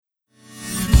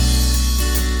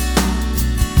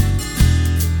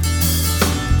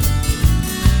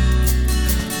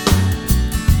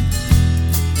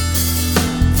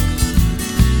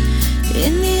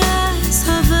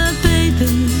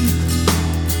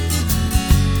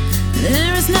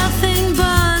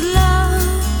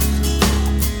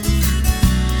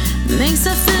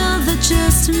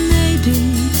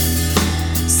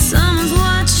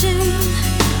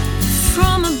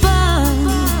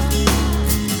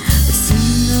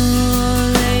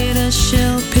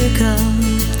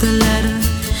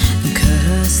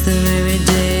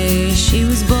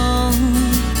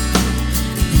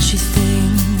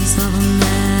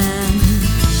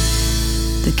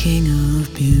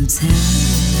Bhutan.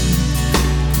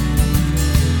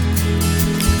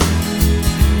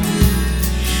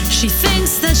 She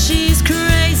thinks that she's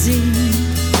crazy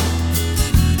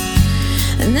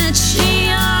and that she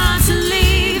ought to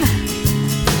leave.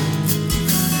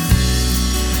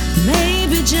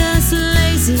 Maybe just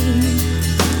lazy,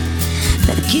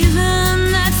 but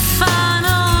given that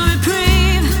final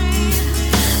reprieve,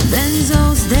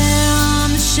 Benzo's there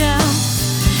on the shelf.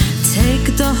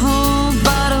 Take the whole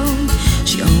bottle.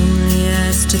 She only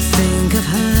has to think of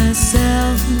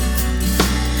herself.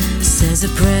 Says a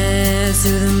prayer to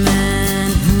the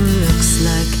man who looks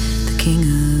like the king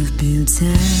of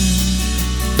Bhutan.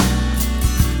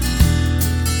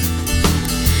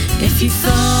 If you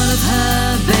thought of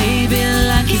her, baby,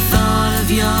 like you thought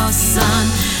of your son,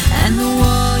 and the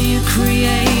war you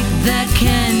create that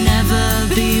can never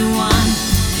be won.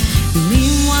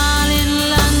 Meanwhile in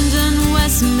London,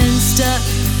 Westminster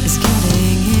is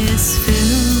getting his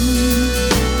fill.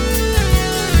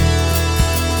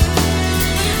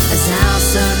 As our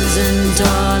sons and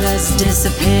daughters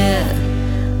disappear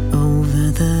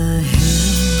over the hill.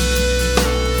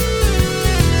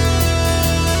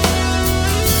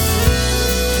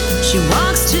 She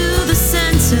walks to the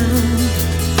center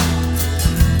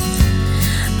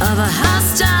of a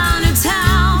hostile new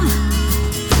town.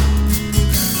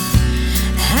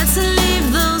 Had to leave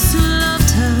those who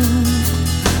loved her.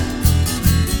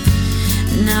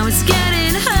 Now it's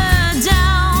getting her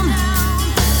down.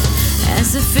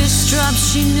 As the fish dropped,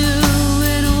 she knew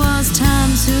it was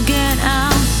time to get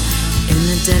out. In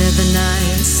the dead of the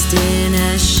night, staying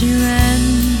as she ran.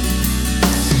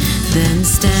 Then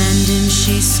standing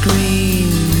she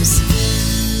screams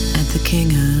at the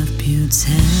king of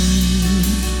Bhutan.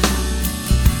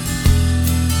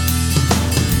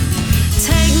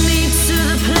 Take me to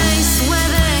the place where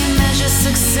they measure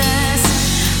success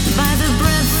by the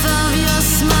breadth of your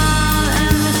smile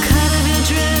and the cut of your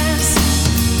dress.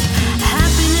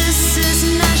 Happiness is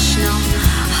national,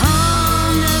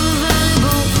 home never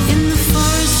valuable. In the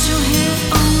forest you'll hear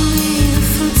only the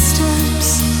footsteps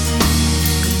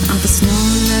of the snow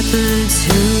leopards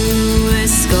who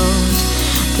escort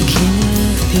the king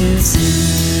of Bhutan.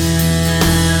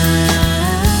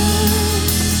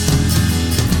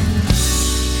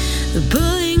 The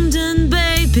Bullingdon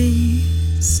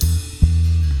babies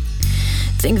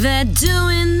think they're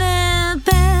doing their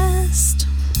best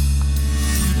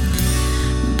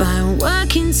by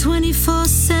working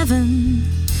 24/7,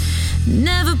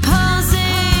 never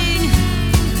pausing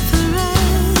for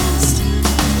rest.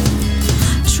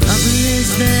 Trouble is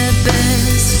their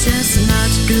best, just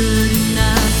not good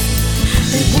enough.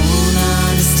 They won't